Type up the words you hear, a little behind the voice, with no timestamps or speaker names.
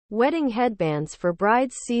Wedding headbands for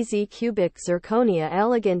brides. CZ Cubic Zirconia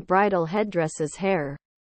Elegant Bridal Headdresses Hair.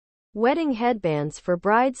 Wedding headbands for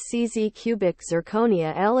brides. CZ Cubic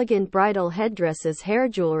Zirconia Elegant Bridal Headdresses Hair.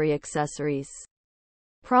 Jewelry accessories.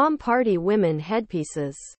 Prom party women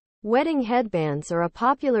headpieces. Wedding headbands are a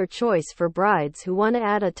popular choice for brides who want to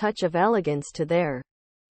add a touch of elegance to their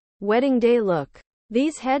wedding day look.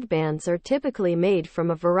 These headbands are typically made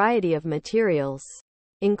from a variety of materials,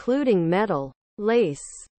 including metal, lace,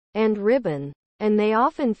 and ribbon, and they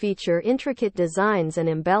often feature intricate designs and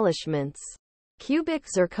embellishments. Cubic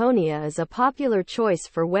zirconia is a popular choice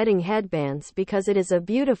for wedding headbands because it is a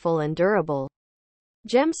beautiful and durable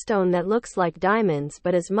gemstone that looks like diamonds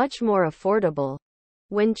but is much more affordable.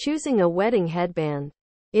 When choosing a wedding headband,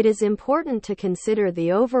 it is important to consider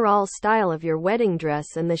the overall style of your wedding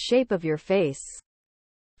dress and the shape of your face.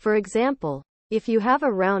 For example, if you have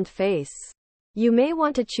a round face, you may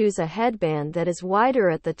want to choose a headband that is wider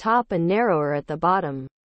at the top and narrower at the bottom.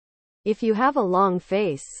 If you have a long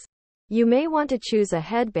face, you may want to choose a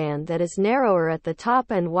headband that is narrower at the top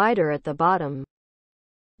and wider at the bottom.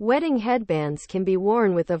 Wedding headbands can be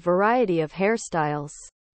worn with a variety of hairstyles,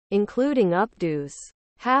 including updos,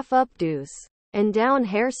 half updos, and down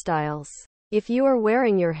hairstyles. If you are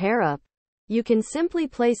wearing your hair up, you can simply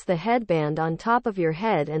place the headband on top of your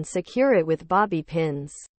head and secure it with bobby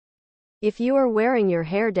pins. If you are wearing your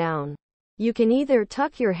hair down, you can either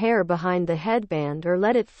tuck your hair behind the headband or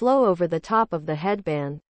let it flow over the top of the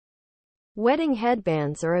headband. Wedding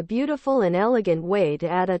headbands are a beautiful and elegant way to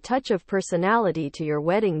add a touch of personality to your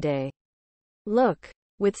wedding day look.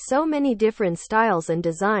 With so many different styles and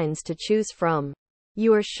designs to choose from,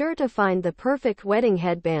 you are sure to find the perfect wedding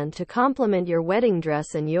headband to complement your wedding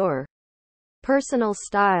dress and your personal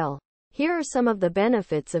style. Here are some of the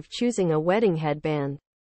benefits of choosing a wedding headband.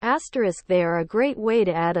 They are a great way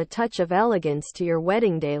to add a touch of elegance to your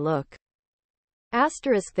wedding day look.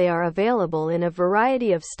 They are available in a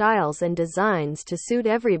variety of styles and designs to suit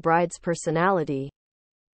every bride's personality.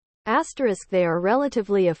 They are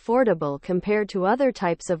relatively affordable compared to other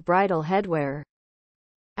types of bridal headwear.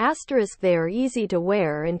 They are easy to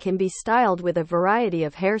wear and can be styled with a variety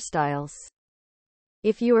of hairstyles.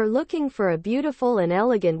 If you are looking for a beautiful and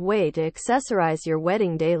elegant way to accessorize your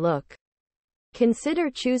wedding day look, consider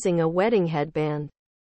choosing a wedding headband.